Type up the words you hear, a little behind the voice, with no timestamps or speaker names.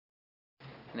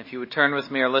And if you would turn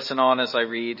with me or listen on as I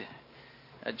read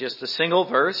just a single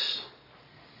verse,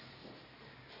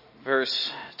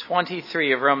 verse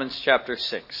 23 of Romans chapter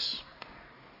 6.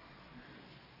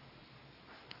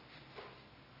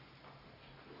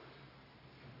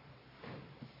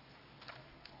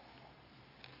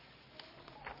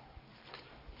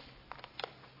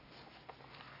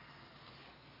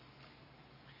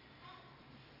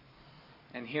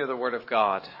 And hear the word of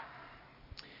God.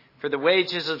 For the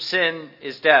wages of sin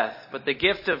is death, but the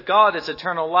gift of God is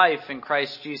eternal life in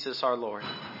Christ Jesus our Lord.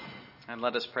 And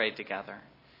let us pray together.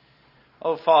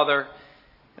 Oh, Father,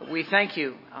 we thank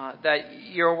you that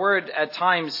your word at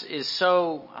times is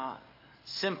so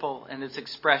simple in its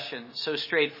expression, so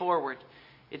straightforward.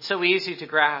 It's so easy to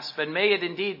grasp, and may it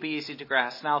indeed be easy to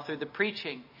grasp now through the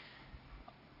preaching.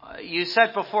 You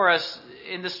set before us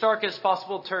in the starkest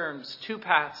possible terms two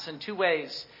paths and two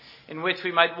ways in which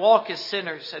we might walk as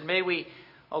sinners. And may we,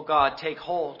 oh God, take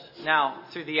hold now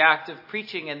through the act of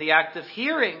preaching and the act of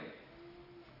hearing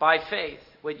by faith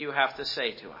what you have to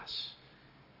say to us.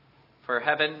 For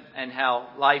heaven and hell,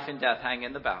 life and death hang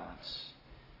in the balance.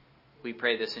 We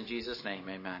pray this in Jesus' name,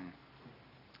 amen.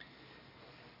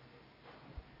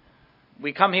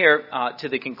 We come here to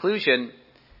the conclusion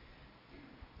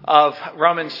of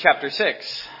Romans chapter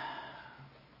 6.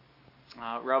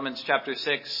 Romans chapter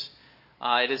 6,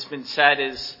 it has been said,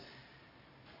 is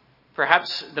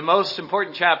perhaps the most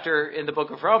important chapter in the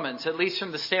book of Romans, at least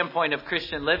from the standpoint of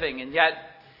Christian living. And yet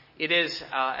it is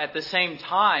at the same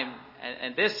time,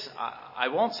 and this I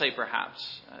won't say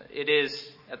perhaps, it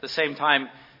is at the same time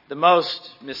the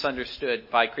most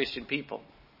misunderstood by Christian people.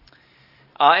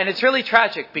 And it's really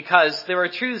tragic because there are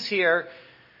truths here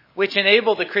which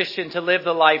enable the Christian to live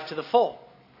the life to the full.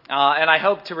 And I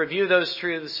hope to review those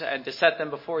truths and to set them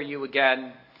before you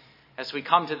again as we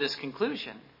come to this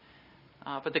conclusion.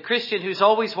 But the Christian who's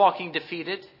always walking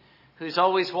defeated, who's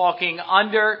always walking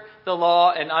under the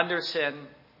law and under sin,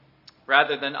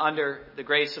 rather than under the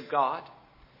grace of God,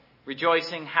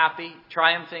 rejoicing, happy,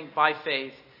 triumphing by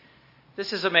faith,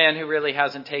 this is a man who really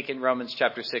hasn't taken Romans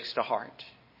chapter 6 to heart.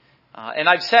 And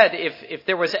I've said, if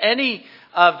there was any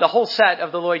of the whole set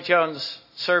of the Lloyd Jones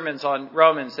sermons on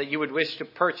Romans that you would wish to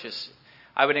purchase,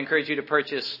 I would encourage you to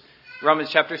purchase Romans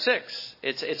chapter 6.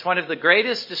 It's one of the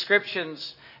greatest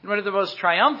descriptions and one of the most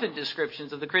triumphant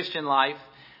descriptions of the Christian life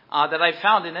that I've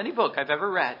found in any book I've ever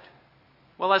read.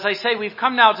 Well, as I say, we've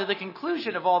come now to the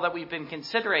conclusion of all that we've been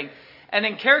considering. And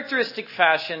in characteristic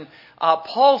fashion,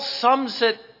 Paul sums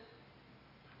it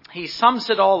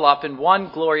all up in one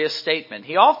glorious statement.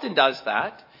 He often does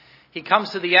that. He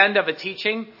comes to the end of a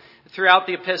teaching throughout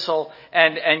the epistle,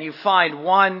 and you find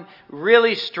one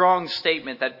really strong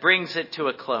statement that brings it to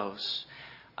a close.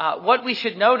 What we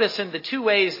should notice in the two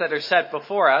ways that are set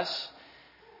before us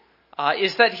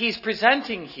is that he's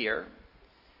presenting here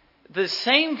the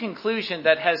same conclusion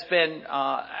that has been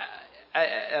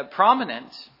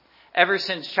prominent ever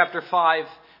since chapter 5,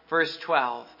 verse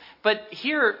 12. But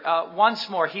here, once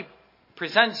more, he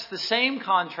presents the same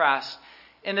contrast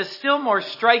in a still more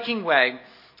striking way,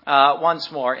 once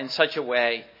more, in such a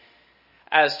way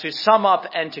as to sum up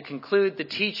and to conclude the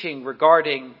teaching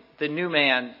regarding the new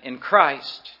man in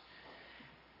Christ.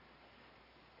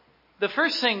 The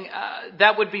first thing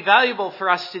that would be valuable for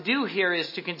us to do here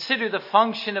is to consider the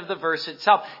function of the verse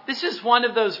itself. This is one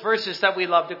of those verses that we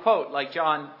love to quote, like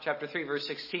John chapter 3, verse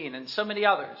 16, and so many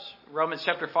others. Romans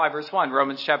chapter 5, verse 1,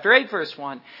 Romans chapter 8, verse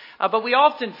 1. But we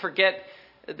often forget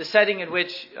the setting in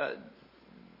which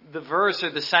the verse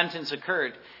or the sentence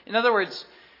occurred. In other words,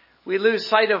 we lose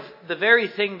sight of the very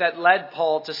thing that led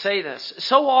Paul to say this.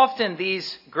 So often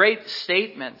these great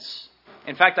statements,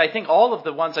 in fact, I think all of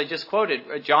the ones I just quoted,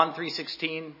 John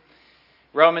 3:16,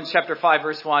 Romans chapter 5,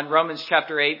 verse 1, Romans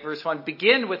chapter 8, verse 1,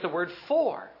 begin with the word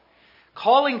for,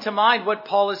 calling to mind what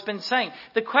Paul has been saying.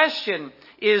 The question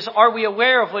is, are we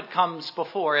aware of what comes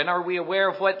before? And are we aware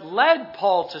of what led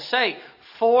Paul to say,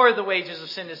 for the wages of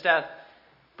sin is death,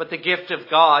 but the gift of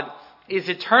God is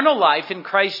eternal life in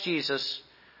Christ Jesus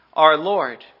our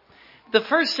Lord? The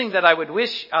first thing that I would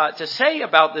wish to say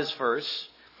about this verse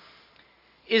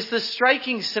is the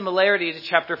striking similarity to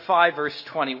chapter 5, verse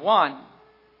 21.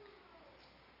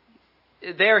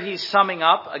 There he's summing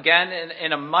up, again,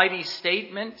 in a mighty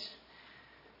statement,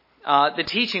 the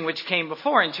teaching which came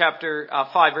before in chapter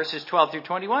 5, verses 12 through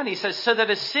 21. He says, so that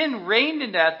as sin reigned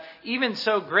in death, even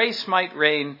so grace might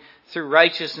reign through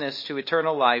righteousness to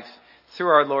eternal life through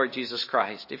our Lord Jesus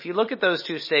Christ. If you look at those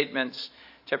two statements,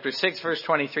 chapter 6, verse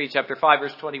 23, chapter 5,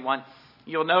 verse 21,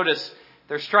 you'll notice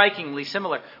they're strikingly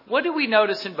similar. What do we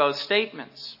notice in both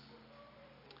statements?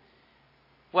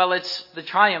 Well, it's the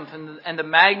triumph and the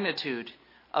magnitude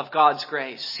of God's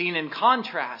grace, seen in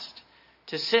contrast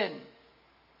to sin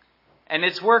and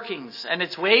its workings and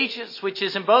its wages, which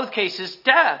is in both cases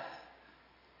death.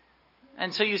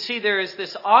 And so you see there is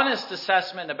this honest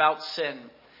assessment about sin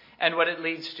and what it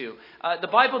leads to. The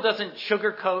Bible doesn't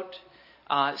sugarcoat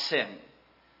sin.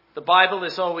 The Bible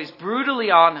is always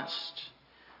brutally honest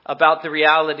about the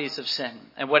realities of sin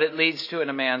and what it leads to in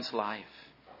a man's life.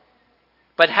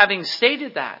 But having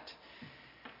stated that,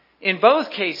 in both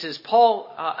cases,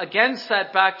 Paul, against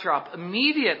that backdrop,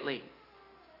 immediately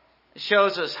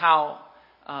shows us how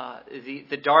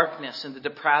the darkness and the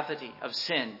depravity of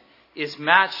sin is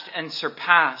matched and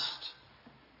surpassed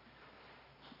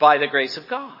by the grace of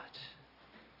God.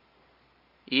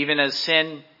 Even as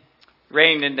sin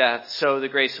reigned in death, so the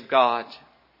grace of God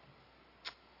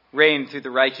reigned through the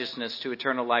righteousness to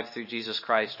eternal life through Jesus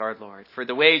Christ our Lord. For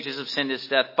the wages of sin is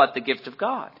death, but the gift of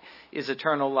God is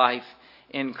eternal life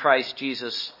in Christ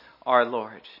Jesus our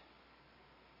Lord.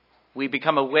 We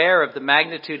become aware of the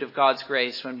magnitude of God's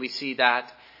grace when we see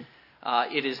that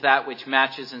it is that which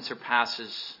matches and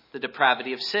surpasses the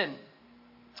depravity of sin.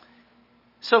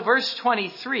 So verse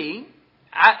 23,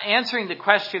 answering the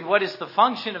question, what is the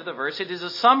function of the verse? It is a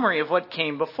summary of what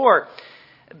came before,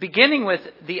 beginning with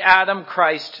the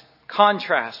Adam-Christ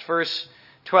contrast. Verse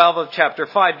 12 of chapter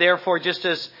 5, therefore, just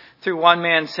as through one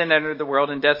man sin entered the world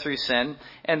and death through sin,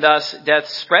 and thus death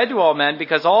spread to all men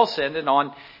because all sinned, and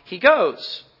on he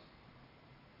goes.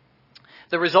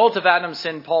 The result of Adam's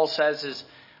sin, Paul says, is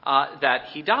that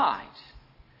he died.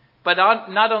 But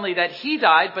not only that he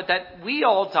died, but that we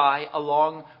all die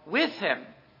along with him.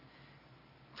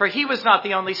 For he was not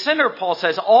the only sinner, Paul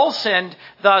says. All sinned,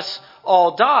 thus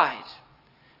all died.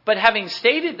 But having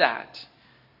stated that,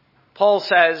 Paul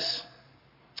says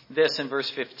this in verse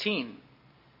 15.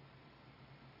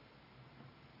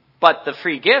 But the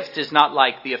free gift is not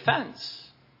like the offense.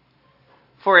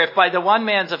 For if by the one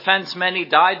man's offense many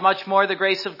died, much more the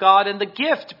grace of God and the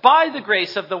gift by the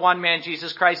grace of the one man,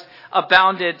 Jesus Christ,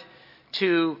 abounded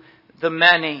to the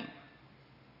many.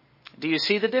 Do you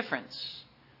see the difference?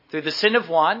 Through the sin of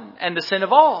one and the sin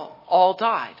of all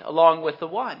died along with the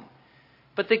one.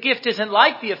 But the gift isn't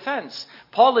like the offense.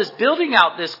 Paul is building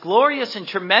out this glorious and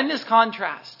tremendous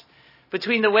contrast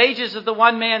between the wages of the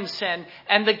one man's sin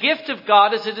and the gift of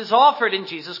God as it is offered in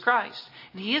Jesus Christ.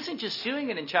 And he isn't just doing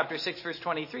it in chapter 6, verse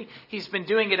 23. He's been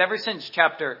doing it ever since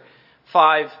chapter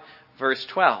 5, verse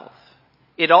 12.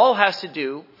 It all has to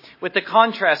do with the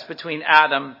contrast between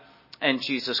Adam and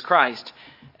Jesus Christ.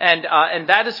 And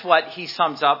that is what he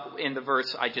sums up in the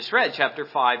verse I just read, chapter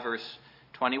 5, verse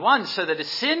 21. So that as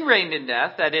sin reigned in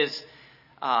death, that is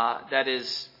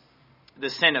the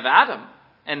sin of Adam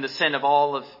and the sin of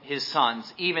all of his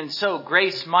sons, even so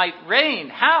grace might reign.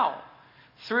 How?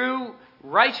 Through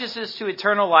righteousness to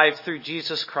eternal life through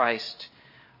Jesus Christ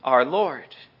our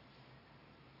Lord.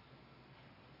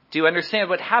 Do you understand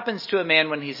what happens to a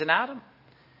man when he's in Adam?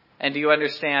 And do you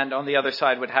understand on the other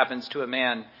side what happens to a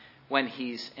man when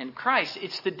he's in Christ?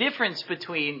 It's the difference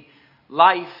between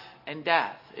life and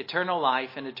death, eternal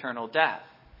life and eternal death.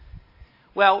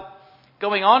 Well,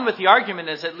 going on with the argument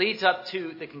as it leads up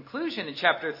to the conclusion in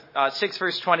chapter 6,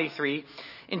 verse 23,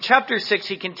 in chapter 6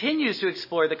 he continues to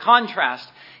explore the contrast.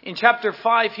 In chapter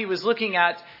 5 he was looking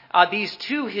at these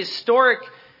two historic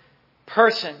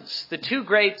persons, the two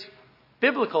great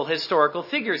biblical historical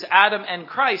figures, Adam and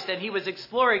Christ, and he was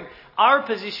exploring our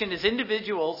position as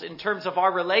individuals in terms of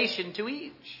our relation to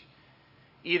each.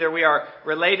 Either we are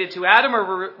related to Adam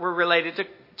or we're related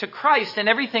to Christ, and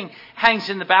everything hangs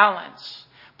in the balance.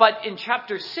 But in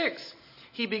chapter 6,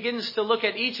 he begins to look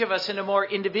at each of us in a more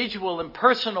individual and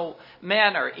personal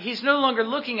manner. He's no longer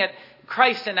looking at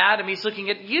Christ and Adam, he's looking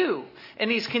at you. And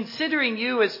he's considering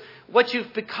you as what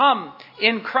you've become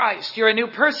in Christ. You're a new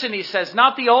person, he says,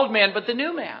 not the old man, but the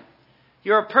new man.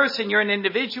 You're a person, you're an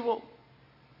individual.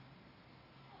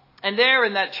 And there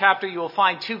in that chapter you will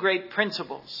find two great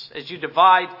principles as you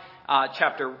divide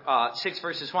chapter 6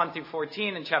 verses 1 through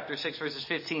 14 and chapter 6 verses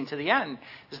 15 to the end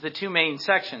is the two main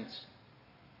sections.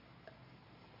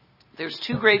 There's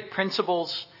two great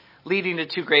principles leading to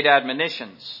two great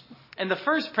admonitions. And the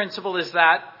first principle is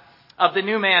that of the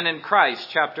new man in Christ,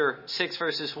 chapter 6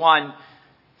 verses 1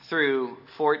 through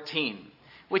 14,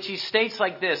 which he states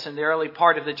like this in the early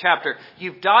part of the chapter.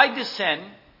 You've died to sin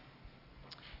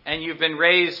and you've been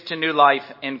raised to new life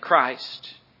in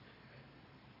Christ.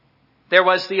 There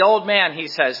was the old man, he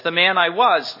says, the man I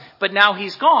was, but now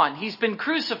he's gone. He's been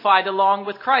crucified along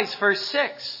with Christ, verse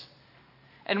 6.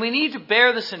 And we need to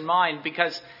bear this in mind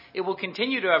because it will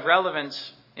continue to have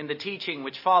relevance in the teaching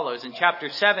which follows. In chapter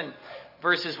 7,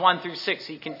 verses 1 through 6,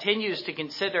 he continues to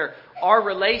consider our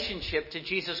relationship to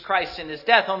Jesus Christ in his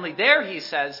death. Only there he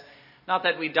says, not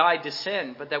that we died to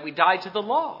sin, but that we died to the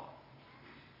law.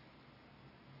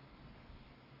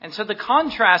 And so the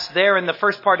contrast there in the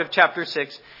first part of chapter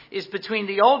 6 is between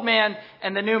the old man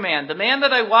and the new man. The man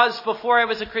that I was before I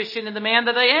was a Christian and the man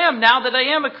that I am now that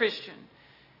I am a Christian.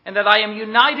 And that I am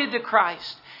united to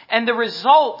Christ. And the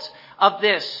result of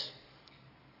this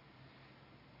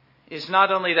is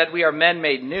not only that we are men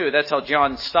made new. That's how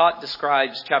John Stott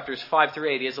describes chapters 5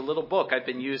 through 8. He has a little book I've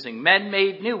been using. Men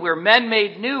made new. We're men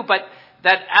made new, but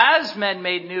that as men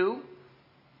made new,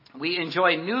 we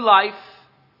enjoy new life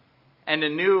and a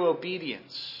new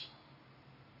obedience.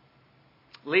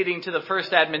 Leading to the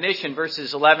first admonition,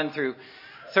 verses 11 through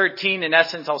 13. In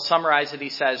essence, I'll summarize it. He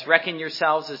says, reckon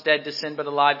yourselves as dead to sin, but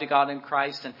alive to God in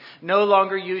Christ. And no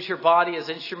longer use your body as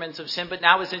instruments of sin, but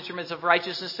now as instruments of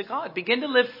righteousness to God. Begin to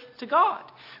live to God.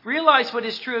 Realize what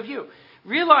is true of you.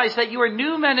 Realize that you are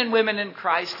new men and women in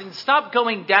Christ and stop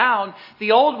going down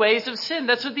the old ways of sin.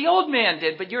 That's what the old man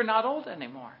did, but you're not old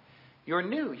anymore. You're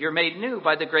new. You're made new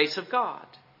by the grace of God.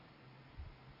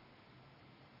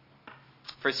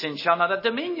 For sin shall not have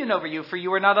dominion over you, for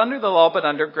you are not under the law, but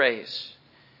under grace.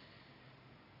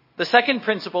 The second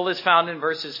principle is found in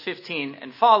verses 15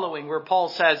 and following, where Paul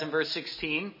says in verse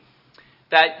 16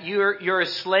 that you're a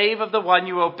slave of the one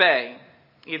you obey,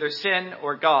 either sin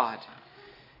or God.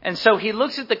 And so he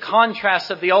looks at the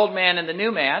contrast of the old man and the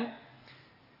new man,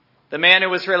 the man who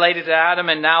was related to Adam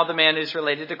and now the man who's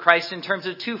related to Christ, in terms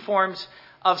of two forms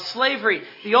of slavery.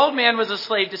 The old man was a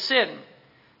slave to sin.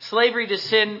 Slavery to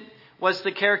sin was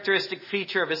the characteristic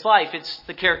feature of his life. It's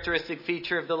the characteristic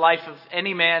feature of the life of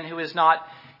any man who is not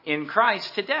in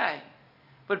Christ today.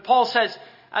 But Paul says,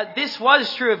 this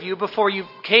was true of you before you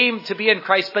came to be in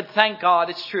Christ, but thank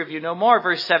God it's true of you no more.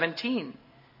 Verse 17.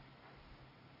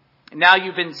 Now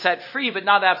you've been set free, but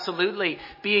not absolutely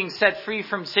being set free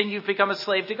from sin. You've become a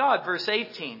slave to God. Verse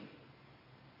 18.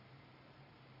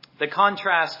 The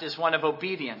contrast is one of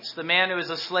obedience. The man who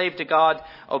is a slave to God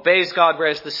obeys God,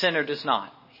 whereas the sinner does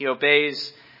not. He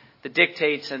obeys the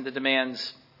dictates and the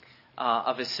demands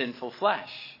of his sinful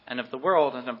flesh and of the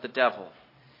world and of the devil.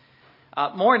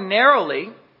 More narrowly,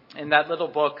 in that little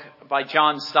book by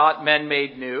John Stott, Men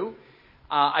Made New,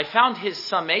 I found his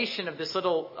summation of this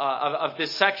of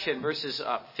this section, verses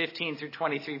 15 through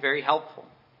 23, very helpful.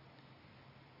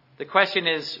 The question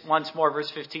is, once more, verse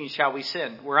 15, shall we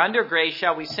sin? We're under grace.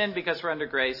 Shall we sin because we're under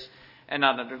grace and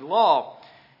not under the law?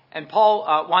 And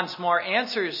Paul once more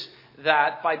answers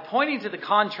that by pointing to the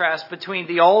contrast between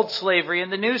the old slavery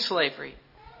and the new slavery.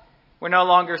 We're no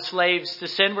longer slaves to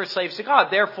sin, we're slaves to God.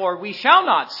 Therefore, we shall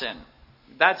not sin.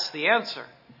 That's the answer.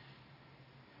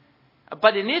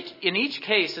 But in each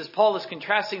case, as Paul is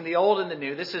contrasting the old and the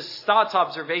new, this is Stott's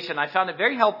observation. I found it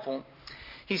very helpful.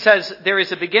 He says, there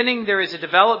is a beginning, there is a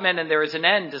development, and there is an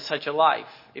end to such a life.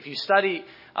 If you study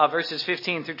verses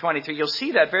 15 through 23, you'll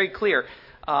see that very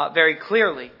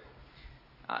clearly.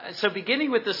 So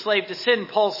beginning with the slave to sin,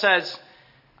 Paul says,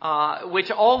 which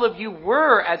all of you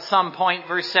were at some point,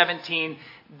 verse 17,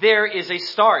 there is a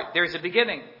start. There's a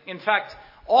beginning. In fact,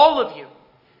 all of you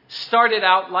started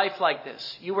out life like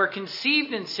this. You were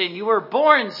conceived in sin. You were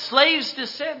born slaves to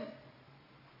sin.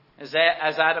 As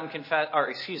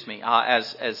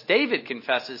David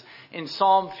confesses in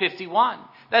Psalm 51.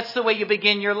 That's the way you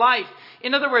begin your life.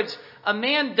 In other words, a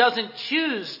man doesn't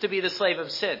choose to be the slave of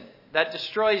sin. That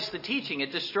destroys the teaching.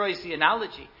 It destroys the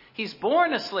analogy. He's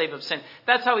born a slave of sin.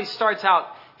 That's how he starts out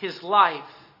his life.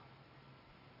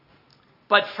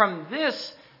 But from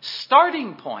this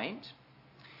starting point,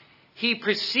 he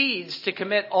proceeds to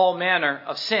commit all manner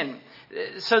of sin.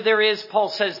 So there is, Paul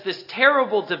says, this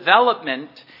terrible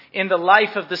development in the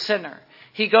life of the sinner.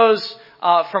 He goes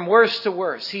from worse to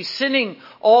worse. He's sinning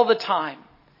all the time.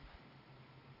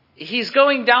 He's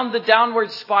going down the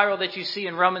downward spiral that you see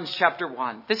in Romans chapter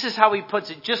 1. This is how he puts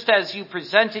it. Just as you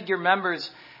presented your members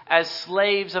as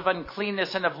slaves of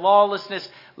uncleanness and of lawlessness,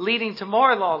 leading to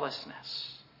more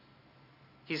lawlessness.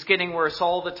 He's getting worse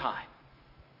all the time.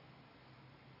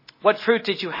 What fruit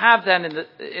did you have then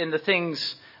in the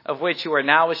things of which you are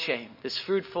now ashamed? This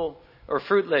fruitful or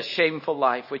fruitless, shameful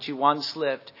life which you once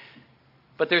lived.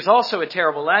 But there's also a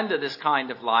terrible end to this kind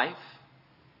of life,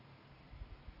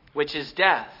 which is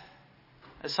death.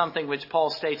 As something which Paul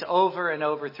states over and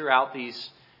over throughout these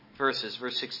verses.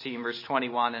 Verse 16, verse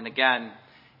 21, and again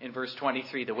in verse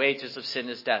 23, the wages of sin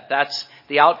is death. That's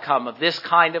the outcome of this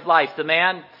kind of life. The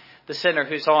man, the sinner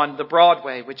who's on the broad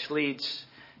way, which leads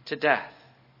to death.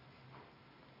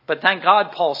 But thank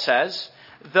God, Paul says,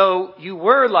 though you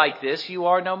were like this, you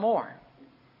are no more.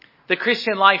 The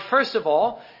Christian life, first of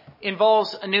all,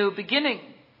 involves a new beginning,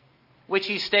 which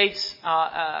he states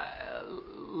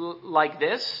like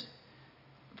this,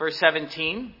 verse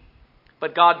 17,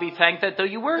 "But God be thanked that though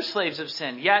you were slaves of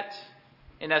sin, yet,"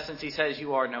 in essence he says,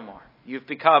 "you are no more." You've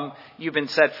been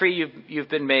set free, you've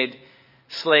been made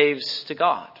slaves to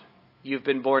God. You've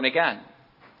been born again.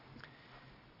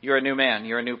 You're a new man,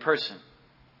 you're a new person.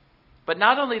 But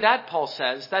not only that, Paul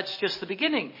says, that's just the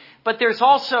beginning. But there's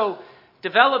also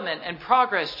development and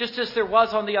progress, just as there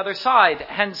was on the other side.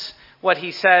 Hence what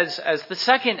he says as the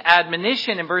second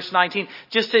admonition in verse 19,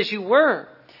 "Just as you were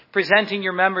presenting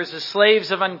your members as slaves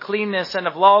of uncleanness and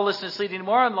of lawlessness, leading to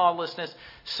more unlawlessness,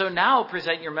 so now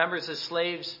present your members as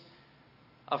slaves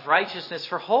of righteousness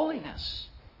for holiness."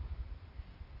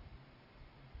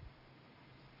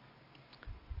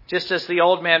 Just as the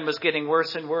old man was getting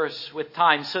worse and worse with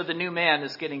time, so the new man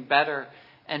is getting better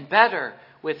and better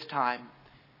with time.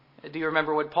 Do you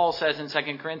remember what Paul says in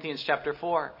 2 Corinthians chapter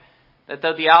 4? That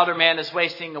though the outer man is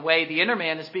wasting away, the inner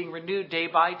man is being renewed day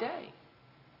by day.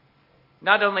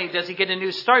 Not only does he get a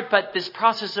new start, but this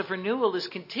process of renewal is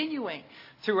continuing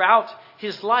throughout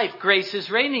his life. Grace is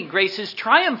reigning. Grace is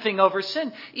triumphing over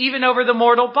sin, even over the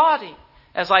mortal body.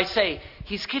 As I say,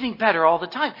 he's getting better all the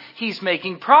time. He's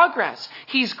making progress.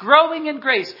 He's growing in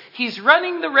grace. He's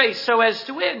running the race so as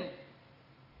to win.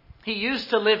 He used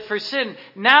to live for sin.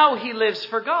 Now he lives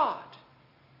for God.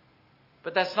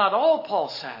 But that's not all Paul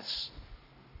says.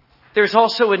 There's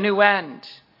also a new end.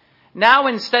 Now,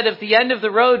 instead of the end of the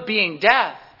road being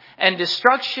death and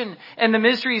destruction and the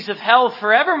miseries of hell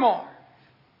forevermore,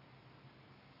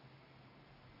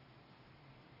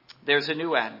 there's a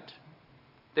new end.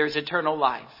 There's eternal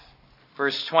life.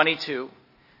 Verse 22.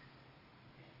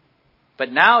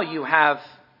 "But now you have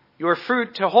your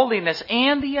fruit to holiness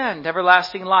and the end,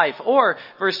 everlasting life." Or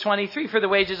verse 23, "For the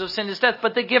wages of sin is death,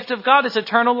 but the gift of God is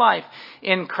eternal life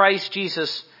in Christ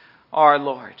Jesus our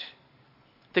Lord."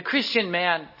 The Christian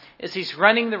man, as he's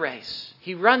running the race,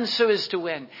 he runs so as to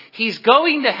win. He's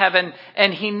going to heaven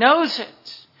and he knows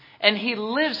it. And he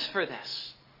lives for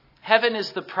this. Heaven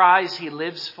is the prize he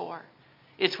lives for.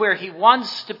 It's where he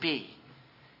wants to be.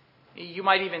 You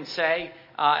might even say,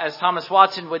 as Thomas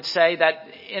Watson would say, that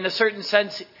in a certain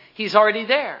sense, he's already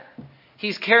there.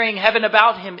 He's carrying heaven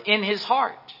about him in his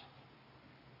heart.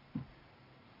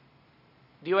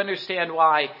 Do you understand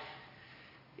why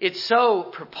it's so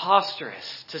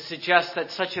preposterous to suggest that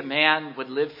such a man would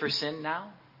live for sin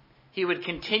now? He would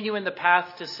continue in the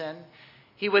path to sin.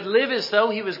 He would live as though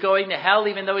he was going to hell,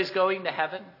 even though he's going to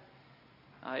heaven.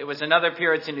 It was another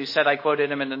Puritan who said, I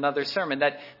quoted him in another sermon,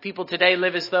 that people today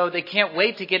live as though they can't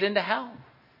wait to get into hell.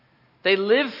 They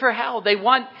live for hell. They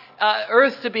want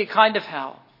earth to be a kind of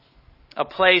hell, a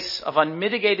place of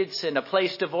unmitigated sin, a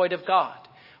place devoid of God.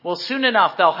 Well, soon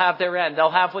enough, they'll have their end.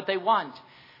 They'll have what they want.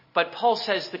 But Paul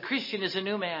says the Christian is a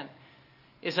new man,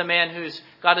 is a man who's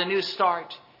got a new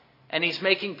start, and he's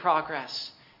making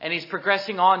progress. And he's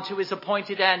progressing on to his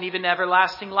appointed end, even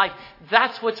everlasting life.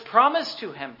 That's what's promised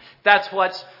to him. That's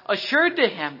what's assured to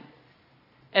him.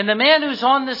 And the man who's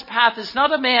on this path is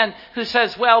not a man who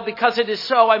says, well, because it is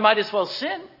so, I might as well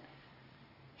sin.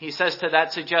 He says to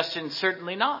that suggestion,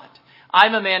 certainly not.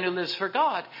 I'm a man who lives for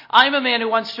God. I'm a man who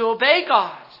wants to obey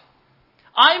God.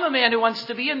 I'm a man who wants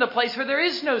to be in the place where there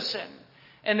is no sin,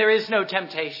 and there is no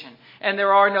temptation, and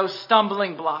there are no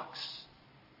stumbling blocks.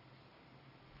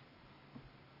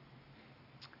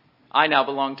 I now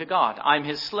belong to God. I'm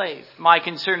his slave. My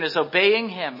concern is obeying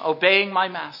him, obeying my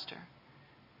master,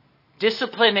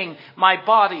 disciplining my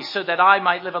body so that I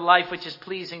might live a life which is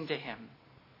pleasing to him.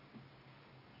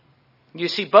 You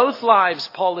see, both lives,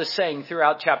 Paul is saying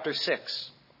throughout chapter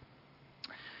 6,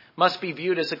 must be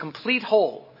viewed as a complete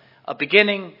whole, a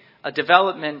beginning, a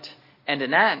development, and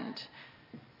an end.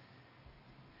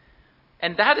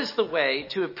 And that is the way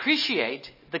to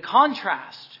appreciate the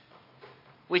contrast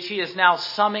which he is now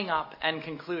summing up and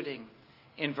concluding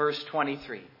in verse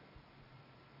 23.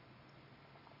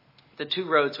 The two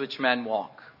roads which men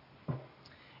walk.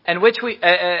 And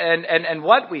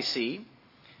what we see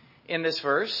in this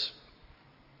verse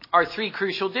are three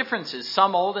crucial differences,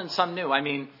 some old and some new. I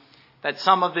mean, that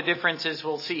some of the differences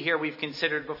we'll see here we've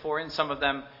considered before, and some of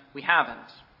them we haven't.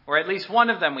 Or at least one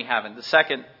of them we haven't. The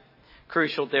second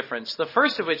crucial difference. The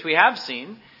first of which we have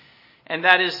seen, and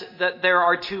that is that there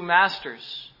are two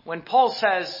masters. When Paul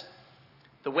says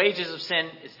the wages of sin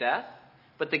is death,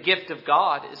 but the gift of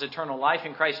God is eternal life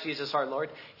in Christ Jesus our Lord,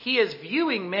 he is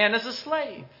viewing man as a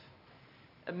slave.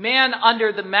 A man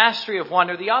under the mastery of one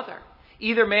or the other.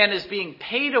 Either man is being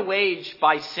paid a wage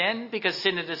by sin because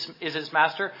sin is his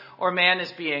master, or man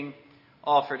is being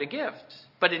offered a gift.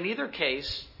 But in either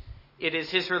case, It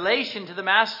is his relation to the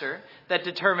master that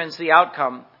determines the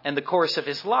outcome and the course of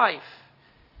his life.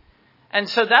 And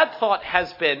so that thought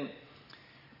has been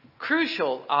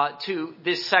crucial to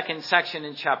this second section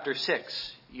in chapter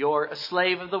 6. You're a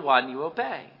slave of the one you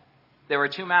obey. There are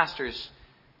two masters,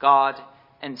 God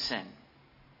and sin.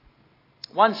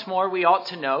 Once more, we ought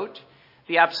to note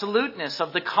the absoluteness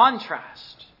of the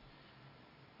contrast.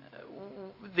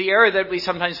 The error that we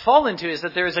sometimes fall into is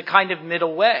that there is a kind of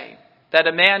middle way, that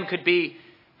a man could be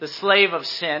the slave of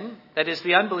sin, that is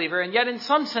the unbeliever, and yet in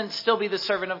some sense still be the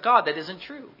servant of God. That isn't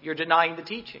true. You're denying the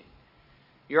teaching.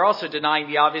 You're also denying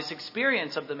the obvious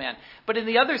experience of the man. But in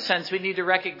the other sense, we need to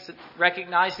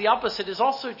recognize the opposite is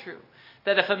also true.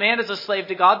 That if a man is a slave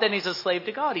to God, then he's a slave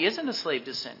to God. He isn't a slave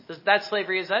to sin. That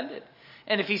slavery is ended.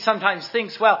 And if he sometimes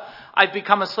thinks, well, I've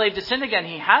become a slave to sin again,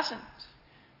 he hasn't.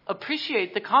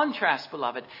 Appreciate the contrast,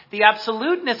 beloved. The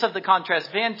absoluteness of the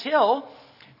contrast. Van Til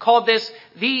called this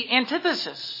the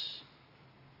antithesis.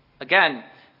 Again,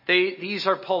 these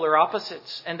are polar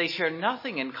opposites, and they share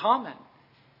nothing in common.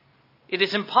 It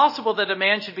is impossible that a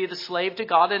man should be the slave to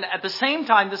God and at the same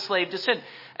time the slave to sin.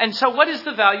 And so what is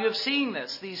the value of seeing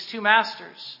this, these two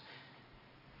masters?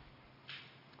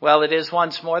 Well, it is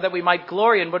once more that we might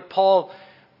glory in what Paul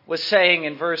was saying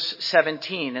in verse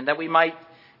 17, and that we might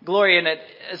glory in it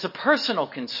as a personal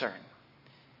concern.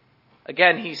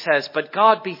 Again, he says, but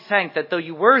God be thanked that though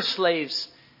you were slaves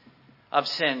of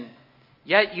sin,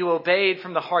 yet you obeyed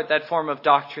from the heart that form of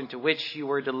doctrine to which you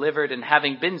were delivered, and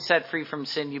having been set free from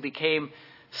sin, you became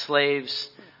slaves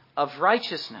of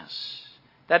righteousness.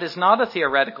 That is not a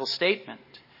theoretical statement.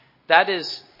 That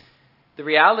is the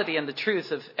reality and the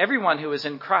truth of everyone who is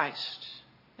in Christ.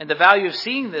 And the value of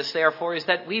seeing this, therefore, is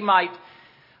that we might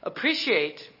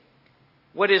appreciate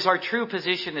what is our true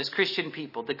position as Christian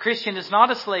people. The Christian is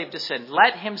not a slave to sin.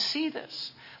 Let him see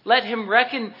this. Let him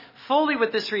reckon fully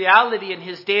with this reality in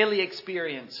his daily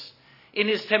experience, in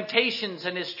his temptations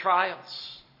and his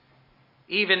trials,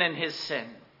 even in his sin.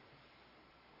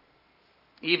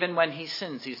 Even when he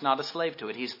sins, he's not a slave to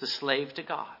it. He's the slave to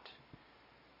God.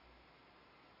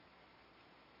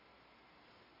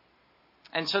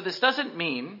 And so this doesn't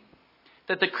mean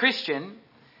that the Christian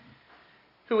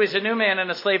who is a new man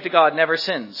and a slave to God never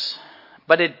sins.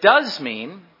 But it does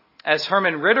mean, as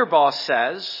Herman Ritterboss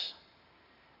says,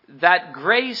 that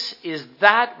grace is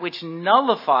that which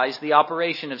nullifies the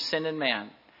operation of sin in man.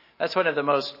 That's one of the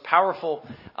most powerful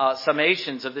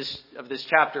summations of this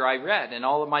chapter I read in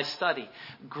all of my study.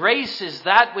 Grace is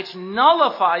that which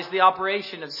nullifies the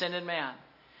operation of sin in man.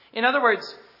 In other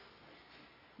words,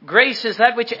 grace is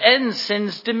that which ends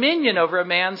sin's dominion over a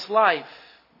man's life.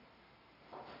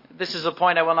 This is a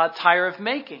point I will not tire of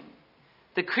making.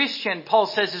 The Christian, Paul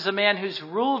says, is a man who's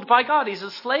ruled by God. He's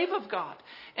a slave of God.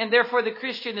 And therefore the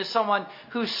Christian is someone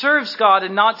who serves God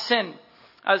and not sin.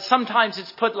 Sometimes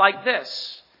it's put like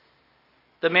this.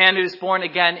 The man who's born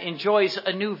again enjoys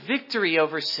a new victory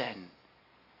over sin.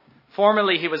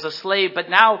 Formerly he was a slave, but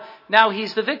now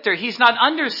he's the victor. He's not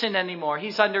under sin anymore.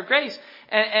 He's under grace.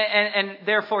 And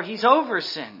therefore he's over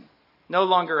sin, no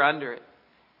longer under it.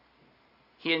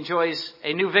 He enjoys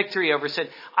a new victory over sin.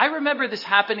 I remember this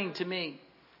happening to me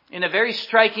in a very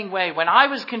striking way. When I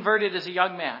was converted as a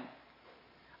young man,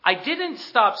 I didn't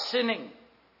stop sinning.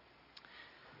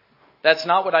 That's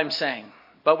not what I'm saying.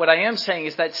 But what I am saying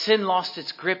is that sin lost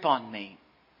its grip on me.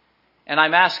 And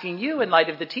I'm asking you in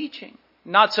light of the teaching,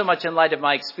 not so much in light of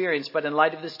my experience, but in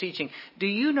light of this teaching, do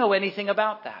you know anything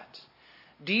about that?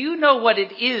 Do you know what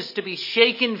it is to be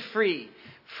shaken free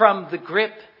from the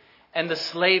grip and the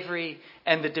slavery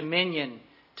and the dominion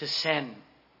to sin?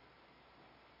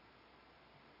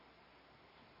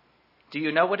 Do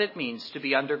you know what it means to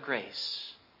be under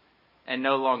grace and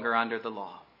no longer under the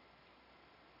law?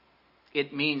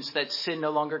 It means that sin no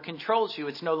longer controls you.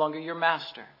 It's no longer your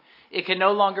master. It can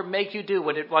no longer make you do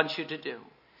what it wants you to do.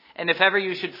 And if ever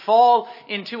you should fall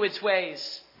into its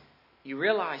ways, you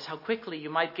realize how quickly you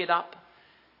might get up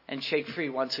and shake free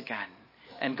once again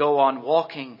and go on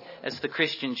walking as the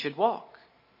Christian should walk.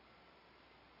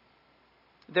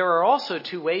 There are also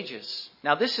two wages.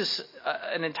 Now, this is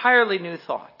an entirely new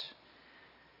thought.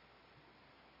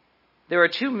 There are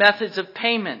two methods of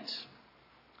payment.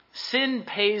 Sin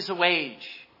pays a wage.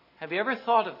 Have you ever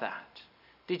thought of that?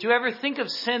 Did you ever think of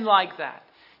sin like that?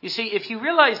 You see, if you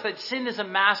realize that sin is a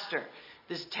master,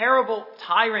 this terrible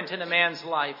tyrant in a man's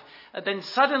life, then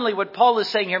suddenly what Paul is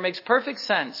saying here makes perfect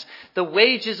sense. The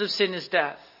wages of sin is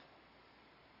death.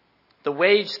 The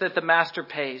wage that the master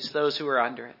pays those who are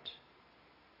under it.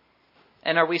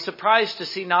 And are we surprised to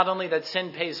see not only that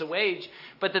sin pays a wage,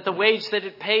 but that the wage that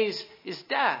it pays is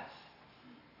death?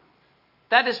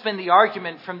 That has been the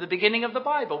argument from the beginning of the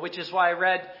Bible, which is why I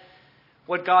read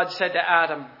what God said to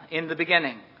Adam in the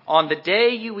beginning. On the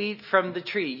day you eat from the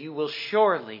tree, you will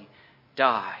surely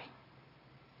die.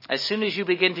 As soon as you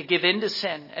begin to give in to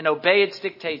sin and obey its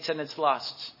dictates and its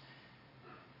lusts,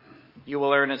 you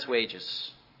will earn its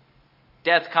wages.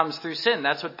 Death comes through sin.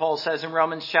 That's what Paul says in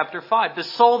Romans chapter 5. The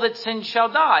soul that sins shall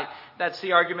die. That's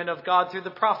the argument of God through the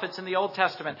prophets in the Old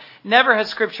Testament. Never has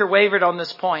Scripture wavered on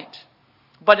this point.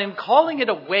 But in calling it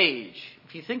a wage,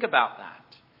 if you think about that,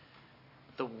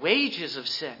 the wages of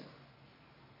sin,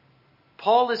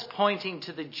 Paul is pointing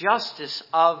to the justice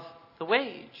of the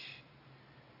wage,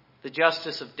 the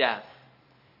justice of death,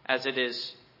 as it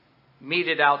is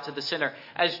meted out to the sinner.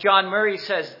 As John Murray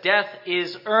says, death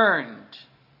is earned.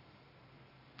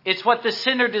 It's what the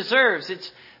sinner deserves.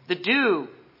 It's the due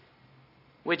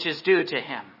which is due to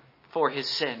him for his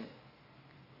sin.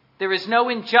 There is no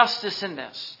injustice in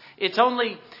this. It's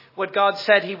only what God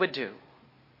said he would do.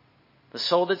 The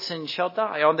soul that sins shall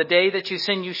die. On the day that you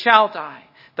sin, you shall die.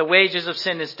 The wages of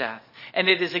sin is death. And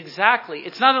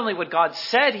it's not only what God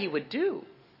said he would do,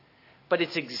 but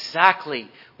it's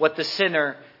exactly what the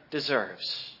sinner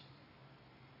deserves.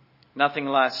 Nothing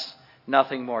less,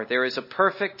 nothing more. There is a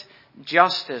perfect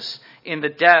justice in the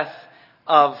death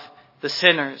of the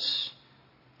sinners.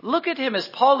 Look at him as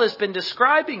Paul has been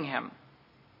describing him.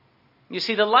 You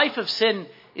see, the life of sin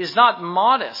is not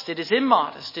modest. It is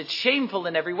immodest. It's shameful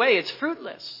in every way. It's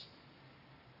fruitless.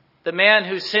 The man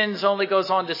who sins only goes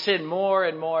on to sin more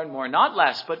and more and more. Not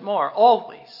less, but more,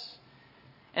 always.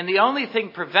 And the only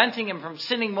thing preventing him from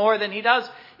sinning more than he does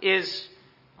is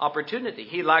opportunity.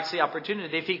 He lacks the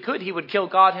opportunity. If he could, he would kill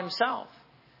God himself.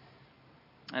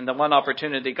 And the one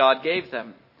opportunity God gave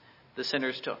them, the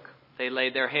sinners took. They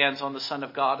laid their hands on the Son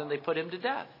of God and they put him to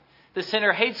death. The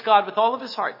sinner hates God with all of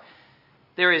his heart.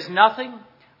 There is nothing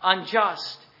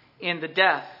unjust in the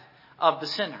death of the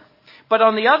sinner. But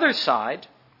on the other side,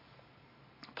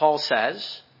 Paul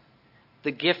says,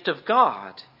 the gift of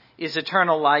God is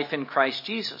eternal life in Christ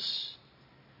Jesus.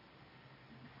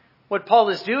 What Paul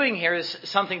is doing here is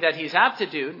something that he's apt to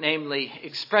do, namely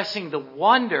expressing the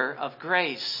wonder of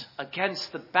grace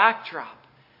against the backdrop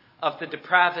of the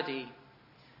depravity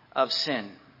of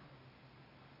sin.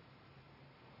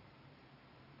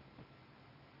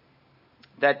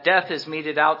 That death is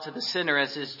meted out to the sinner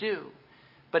as his due,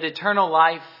 but eternal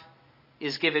life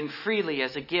is given freely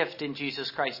as a gift in Jesus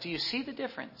Christ. Do you see the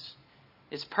difference?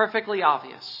 It's perfectly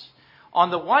obvious. On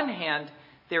the one hand,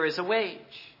 there is a wage,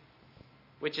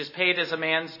 which is paid as a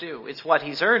man's due. It's what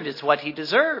he's earned. It's what he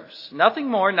deserves. Nothing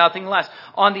more, nothing less.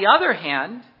 On the other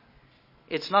hand,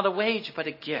 it's not a wage, but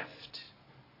a gift.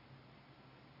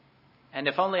 And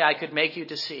if only I could make you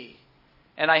to see,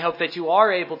 and I hope that you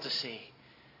are able to see,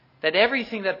 that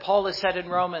everything that Paul has said in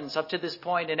Romans up to this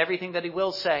point and everything that he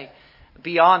will say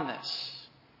beyond this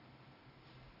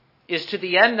is to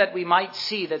the end that we might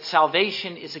see that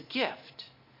salvation is a gift,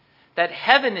 that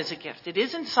heaven is a gift. It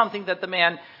isn't something that the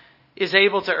man is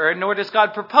able to earn, nor does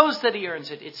God propose that he earns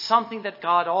it. It's something that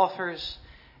God offers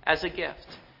as a gift.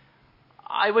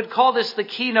 I would call this the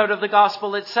keynote of the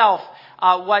gospel itself,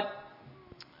 what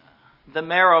the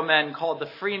Marrow men called the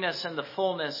freeness and the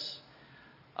fullness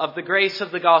of the grace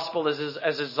of the gospel as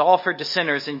is offered to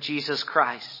sinners in Jesus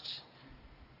Christ.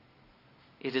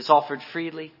 It is offered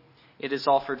freely. It is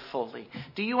offered fully.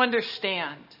 Do you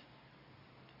understand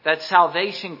that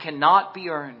salvation cannot be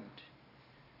earned?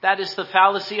 That is the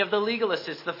fallacy of the legalist.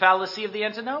 It's the fallacy of the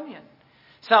antinomian.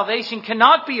 Salvation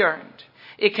cannot be earned.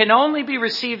 It can only be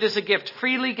received as a gift,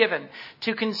 freely given.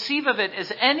 To conceive of it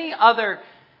as any other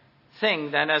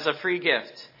thing than as a free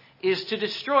gift is to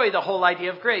destroy the whole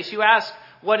idea of grace. You ask,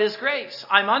 what is grace?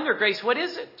 I'm under grace. What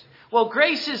is it? Well,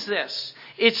 grace is this.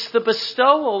 It's the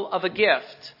bestowal of a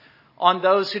gift on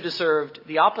those who deserved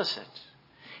the opposite.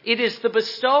 It is the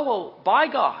bestowal by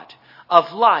God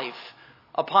of life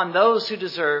upon those who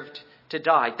deserved to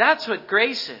die. That's what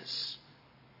grace is.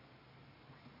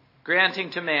 Granting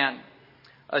to man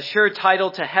a sure title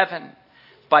to heaven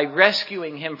by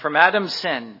rescuing him from Adam's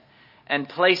sin and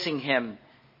placing him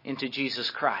into Jesus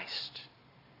Christ.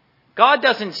 God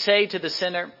doesn't say to the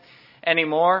sinner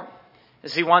anymore,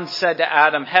 as he once said to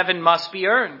Adam, heaven must be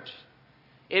earned.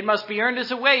 It must be earned as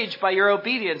a wage by your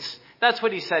obedience. That's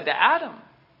what he said to Adam.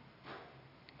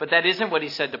 But that isn't what he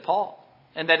said to Paul.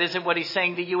 And that isn't what he's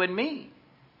saying to you and me.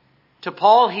 To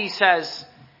Paul, he says,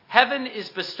 heaven is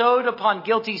bestowed upon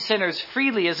guilty sinners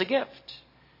freely as a gift.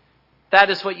 That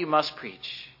is what you must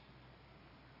preach.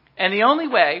 And the only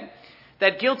way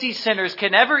that guilty sinners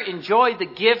can ever enjoy the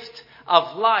gift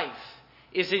of life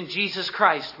is in Jesus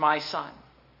Christ, my Son,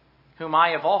 whom I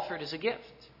have offered as a gift.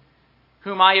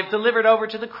 whom I have delivered over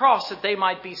to the cross that they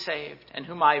might be saved, and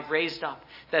whom I have raised up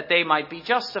that they might be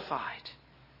justified.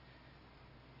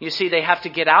 You see, they have to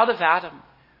get out of Adam,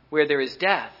 where there is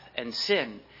death and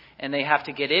sin, and they have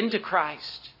to get into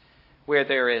Christ, where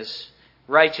there is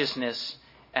righteousness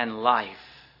and life.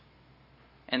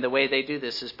 And the way they do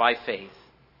this is by faith.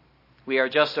 We are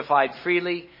justified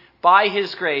freely by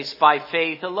his grace, by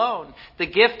faith alone. The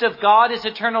gift of God is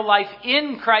eternal life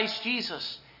in Christ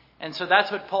Jesus. And so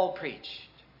that's what Paul preached.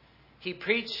 He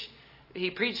preached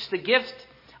the gift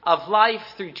of life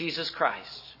through Jesus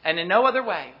Christ, and in no other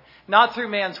way. Not through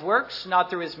man's works, not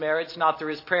through his merits, not through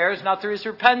his prayers, not through his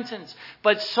repentance,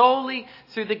 but solely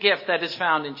through the gift that is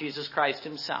found in Jesus Christ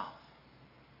himself.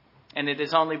 And it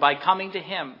is only by coming to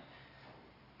him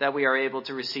that we are able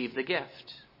to receive the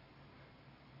gift.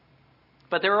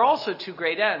 But there are also two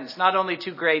great ends, not only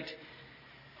two great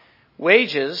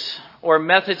wages or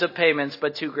methods of payments,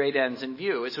 but two great ends in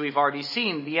view. As we've already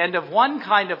seen, the end of one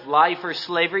kind of life or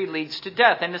slavery leads to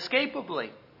death,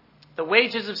 inescapably. The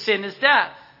wages of sin is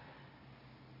death.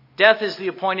 Death is the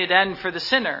appointed end for the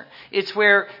sinner. It's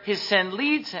where his sin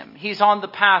leads him. He's on the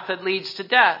path that leads to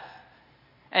death.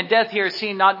 And death here is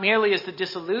seen not merely as the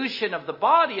dissolution of the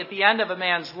body at the end of a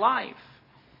man's life,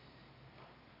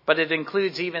 but it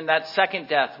includes even that second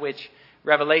death which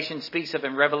Revelation speaks of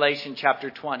in Revelation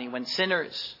chapter 20, when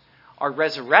sinners are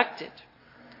resurrected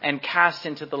and cast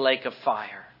into the lake of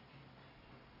fire.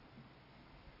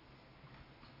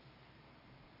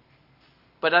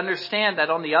 But understand that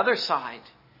on the other side,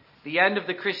 the end of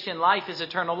the Christian life is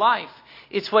eternal life.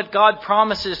 It's what God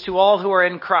promises to all who are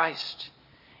in Christ.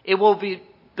 It will be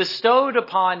bestowed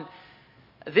upon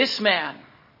this man,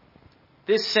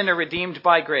 this sinner redeemed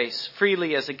by grace,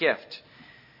 freely as a gift.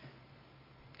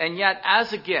 And yet,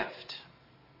 as a gift,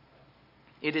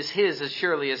 it is his as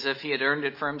surely as if he had earned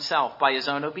it for himself by his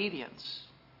own obedience.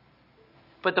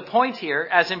 But the point here,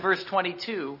 as in verse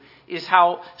 22, is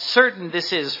how certain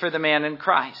this is for the man in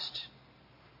Christ.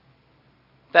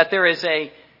 That there is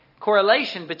a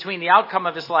correlation between the outcome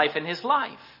of his life and his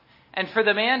life. And for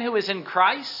the man who is in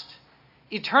Christ,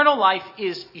 eternal life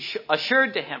is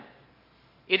assured to him.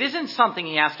 It isn't something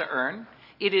he has to earn.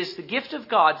 It is the gift of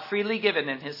God freely given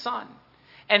in his Son.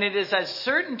 And it is as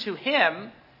certain to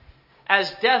him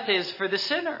as death is for the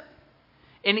sinner.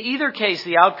 In either case,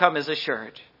 the outcome is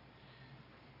assured.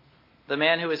 The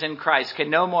man who is in Christ can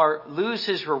no more lose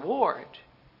his reward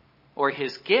or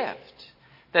his gift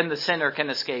than the sinner can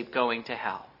escape going to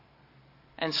hell.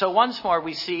 And so once more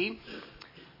we see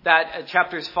that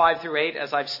chapters 5 through 8,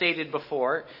 as I've stated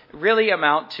before, really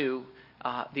amount to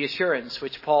the assurance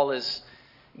which Paul is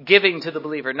giving to the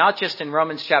believer, not just in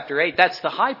Romans chapter 8, that's the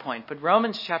high point, but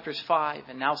Romans chapters 5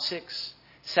 and now 6,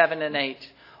 7, and 8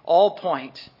 all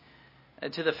point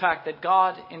to the fact that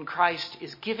God in Christ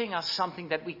is giving us something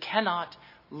that we cannot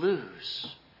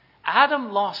lose.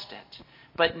 Adam lost it,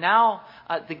 but now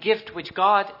the gift which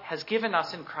God has given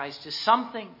us in Christ is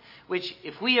something which,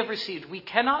 if we have received, we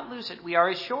cannot lose it. We are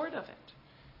assured of it.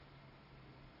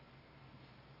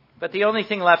 But the only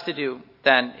thing left to do,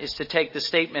 then, is to take the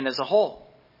statement as a whole.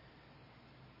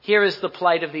 Here is the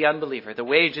plight of the unbeliever. The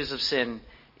wages of sin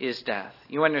is death.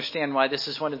 You understand why this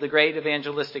is one of the great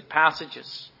evangelistic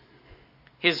passages.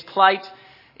 His plight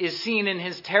is seen in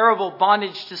his terrible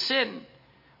bondage to sin,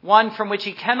 one from which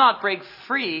he cannot break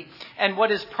free, and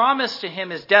what is promised to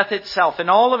him is death itself in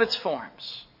all of its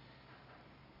forms.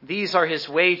 These are his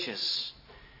wages.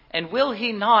 And will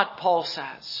he not, Paul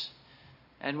says,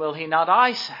 and will he not,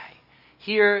 I say,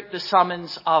 hear the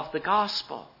summons of the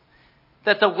gospel,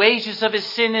 that the wages of his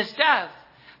sin is death,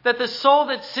 that the soul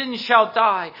that sins shall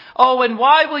die. Oh, and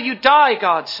why will you die,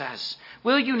 God says?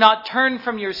 Will you not turn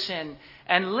from your sin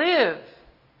and live?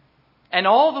 And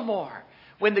all the more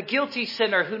when the guilty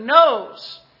sinner who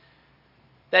knows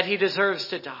that he deserves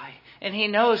to die, and he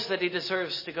knows that he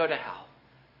deserves to go to hell,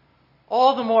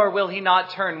 all the more will he not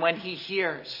turn when he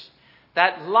hears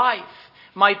that life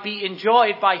might be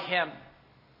enjoyed by him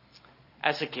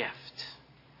as a gift.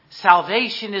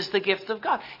 Salvation is the gift of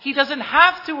God. He doesn't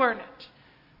have to earn it.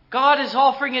 God is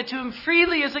offering it to him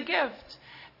freely as a gift.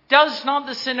 Does not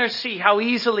the sinner see how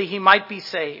easily he might be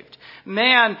saved?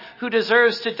 Man who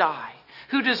deserves to die,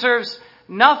 who deserves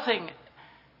nothing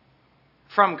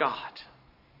from God,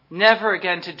 never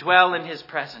again to dwell in his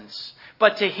presence.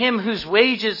 But to him whose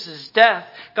wages is death,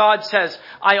 God says,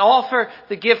 I offer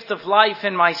the gift of life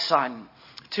in my Son.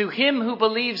 To him who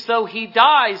believes, though he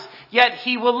dies, yet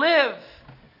he will live.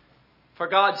 For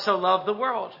God so loved the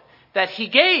world that he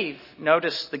gave,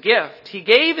 notice the gift, he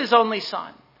gave his only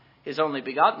Son, his only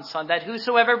begotten Son, that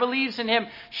whosoever believes in him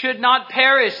should not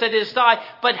perish, that is, die,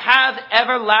 but have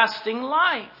everlasting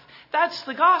life. That's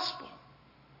the gospel.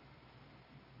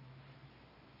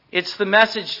 It's the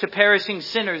message to perishing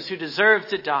sinners who deserve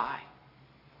to die,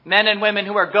 men and women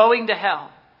who are going to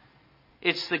hell.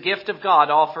 It's the gift of God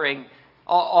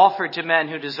offered to men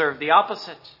who deserve the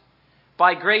opposite.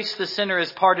 By grace, the sinner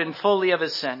is pardoned fully of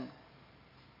his sin,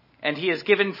 and he is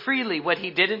given freely what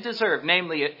he didn't deserve,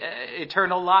 namely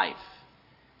eternal life.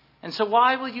 And so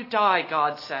why will you die,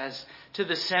 God says to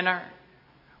the sinner?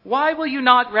 Why will you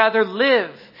not rather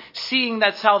live, seeing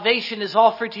that salvation is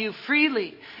offered to you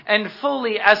freely and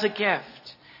fully as a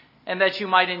gift, and that you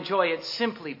might enjoy it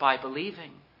simply by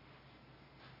believing?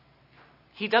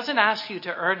 He doesn't ask you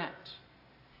to earn it.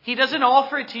 He doesn't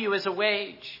offer it to you as a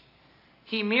wage.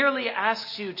 He merely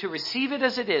asks you to receive it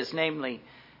as it is, namely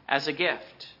as a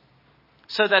gift,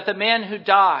 so that the man who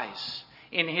dies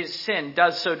in his sin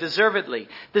does so deservedly.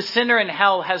 The sinner in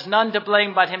hell has none to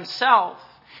blame but himself.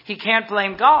 He can't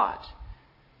blame God.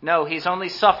 No, he's only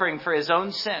suffering for his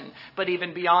own sin. But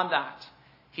even beyond that,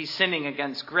 he's sinning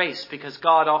against grace because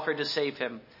God offered to save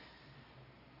him.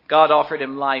 God offered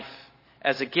him life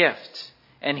as a gift,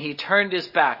 and he turned his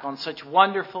back on such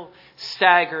wonderful,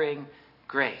 staggering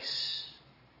grace.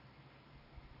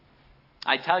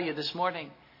 I tell you this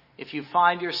morning, if you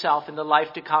find yourself in the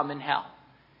life to come in hell,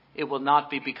 it will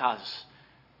not be because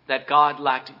that God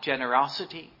lacked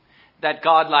generosity, that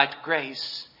God lacked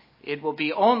grace. It will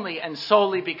be only and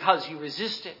solely because you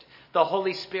resisted the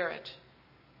Holy Spirit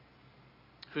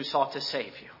who sought to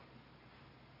save you.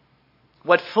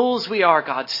 What fools we are,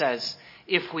 God says,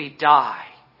 if we die,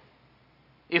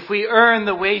 if we earn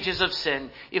the wages of sin,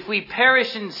 if we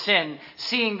perish in sin,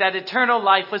 seeing that eternal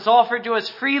life was offered to us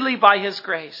freely by his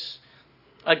grace,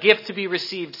 a gift to be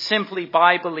received simply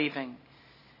by believing.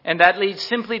 And that leads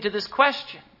simply to this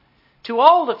question to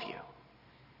all of you.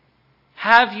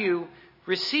 Have you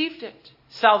received it?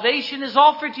 Salvation is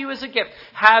offered to you as a gift.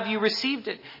 Have you received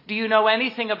it? Do you know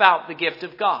anything about the gift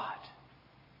of God?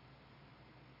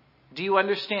 Do you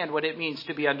understand what it means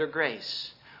to be under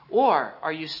grace? Or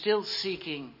are you still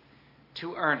seeking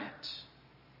to earn it?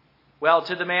 Well,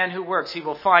 to the man who works, he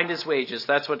will find his wages.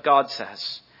 That's what God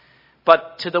says.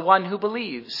 But to the one who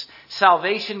believes,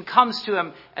 salvation comes to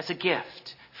him as a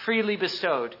gift, freely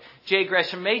bestowed. J.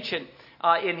 Gresham Machen,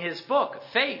 in his book,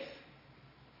 Faith,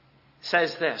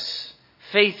 says this: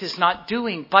 faith is not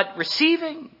doing, but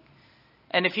receiving.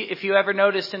 And if you ever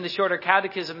noticed in the Shorter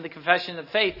Catechism, the Confession of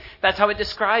Faith, that's how it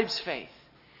describes faith.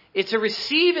 It's a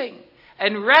receiving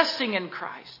and resting in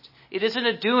Christ. It isn't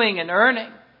a doing and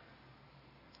earning.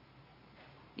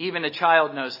 Even a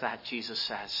child knows that, Jesus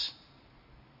says.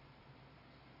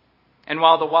 And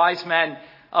while the wise men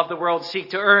of the world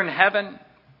seek to earn heaven,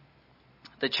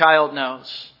 the child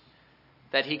knows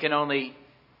that he can only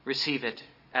receive it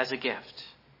as a gift.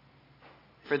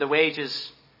 For the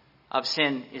wages of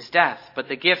sin is death, but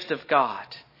the gift of God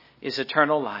is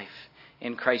eternal life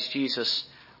in Christ Jesus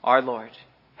our Lord.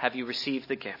 Have you received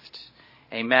the gift?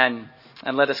 Amen.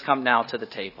 And let us come now to the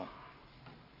table.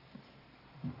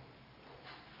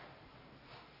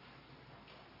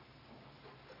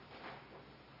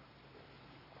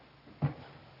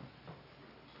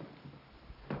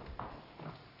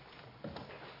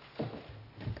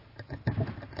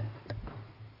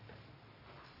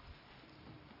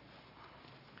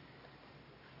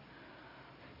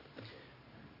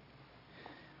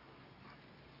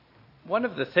 One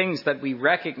of the things that we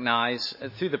recognize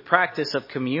through the practice of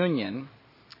communion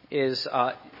is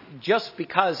just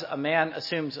because a man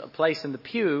assumes a place in the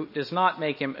pew does not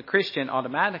make him a Christian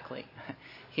automatically.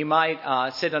 He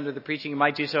might sit under the preaching. He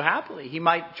might do so happily. He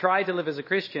might try to live as a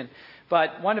Christian.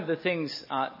 But one of the things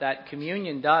that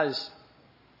communion does,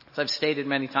 as I've stated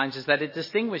many times, is that it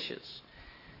distinguishes.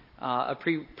 A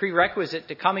prerequisite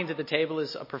to coming to the table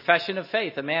is a profession of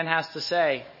faith. A man has to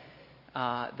say,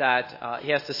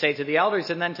 he has to say to the elders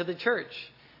and then to the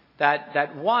church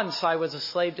that once I was a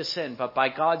slave to sin, but by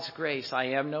God's grace I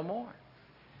am no more.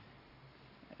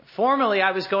 Formerly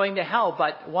I was going to hell,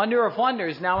 but wonder of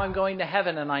wonders, now I'm going to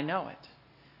heaven and I know it.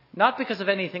 Not because of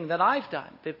anything that I've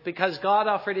done, but because God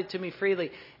offered it to me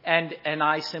freely and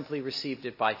I simply received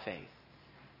it by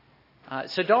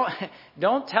faith. So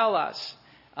don't tell us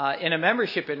in a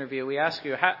membership interview, we ask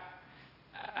you,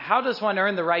 how does one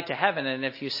earn the right to heaven? And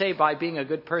if you say by being a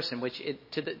good person, which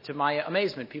to my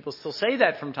amazement, people still say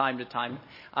that from time to time,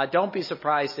 don't be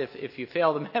surprised if you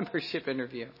fail the membership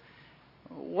interview.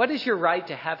 What is your right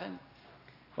to heaven?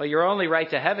 Well, your only right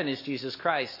to heaven is Jesus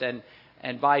Christ.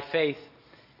 And by faith,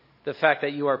 the fact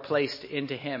that you are placed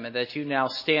into him and that you now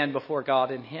stand before God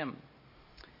in him.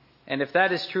 And if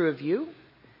that is true of you,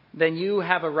 then you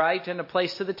have a right and a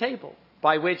place to the table.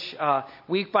 by which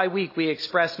week by week we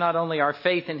express not only our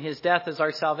faith in his death as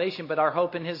our salvation, but our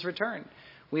hope in his return.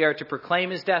 We are to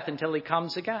proclaim his death until he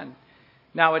comes again.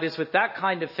 Now, it is with that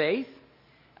kind of faith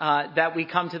that we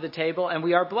come to the table and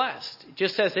we are blessed,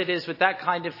 just as it is with that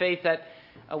kind of faith that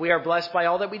we are blessed by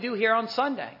all that we do here on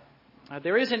Sunday.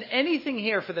 There isn't anything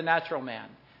here for the natural man,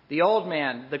 the old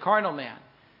man, the carnal man.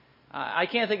 I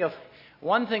can't think of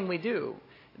one thing we do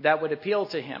that would appeal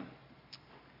to him.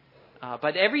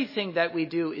 But everything that we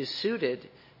do is suited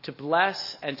to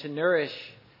bless and to nourish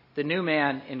the new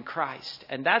man in Christ.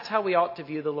 And that's how we ought to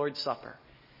view the Lord's Supper.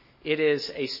 It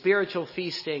is a spiritual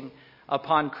feasting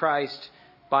upon Christ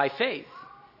by faith.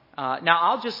 Now,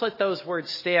 I'll just let those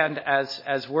words stand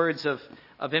as words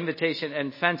of invitation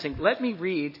and fencing. Let me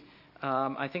read.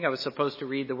 I think I was supposed to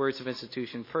read the words of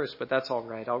institution first, but that's all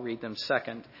right. I'll read them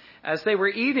second. As they were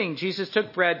eating, Jesus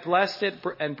took bread, blessed it,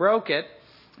 and broke it,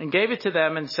 and gave it to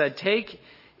them and said, "Take,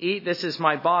 eat, this is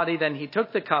my body." Then he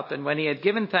took the cup, and when he had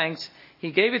given thanks,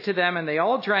 he gave it to them, and they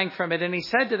all drank from it. And he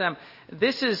said to them,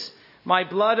 "This is my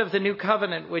blood of the new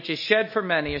covenant, which is shed for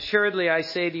many. Assuredly, I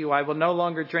say to you, I will no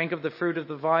longer drink of the fruit of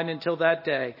the vine until that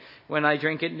day when I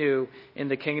drink it new in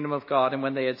the kingdom of God." And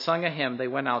when they had sung a hymn, they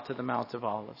went out to the Mount of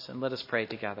Olives. And let us pray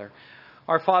together.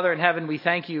 Our Father in heaven, we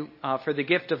thank you for the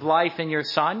gift of life in your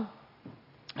Son.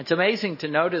 It's amazing to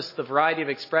notice the variety of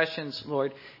expressions,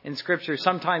 Lord, in Scripture.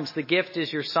 Sometimes the gift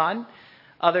is your Son.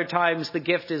 Other times the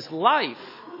gift is life,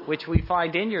 which we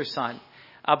find in your Son.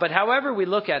 But however we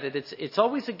look at it, it's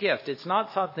always a gift. It's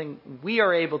not something we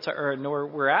are able to earn, nor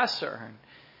we're asked to earn.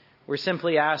 We're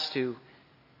simply asked to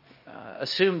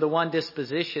assume the one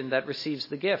disposition that receives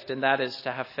the gift, and that is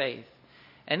to have faith.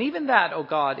 And even that, O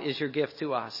God, is your gift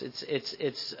to us.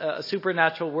 It's a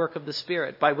supernatural work of the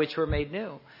Spirit by which we're made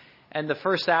new. And the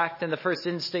first act and the first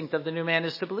instinct of the new man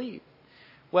is to believe.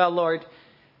 Well, Lord,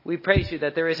 we praise you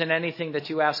that there isn't anything that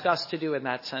you ask us to do in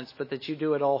that sense, but that you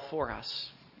do it all for us.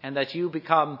 And that you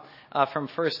become, from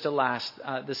first to last,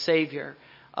 the Savior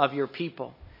of your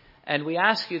people. And we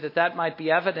ask you that might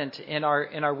be evident in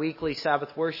our weekly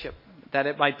Sabbath worship, that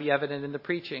it might be evident in the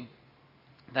preaching,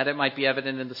 that it might be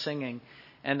evident in the singing,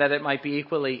 and that it might be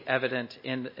equally evident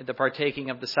in the partaking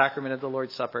of the sacrament of the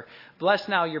Lord's Supper. Bless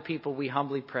now your people, we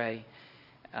humbly pray,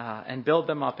 and build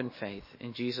them up in faith.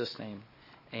 In Jesus' name,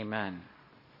 amen.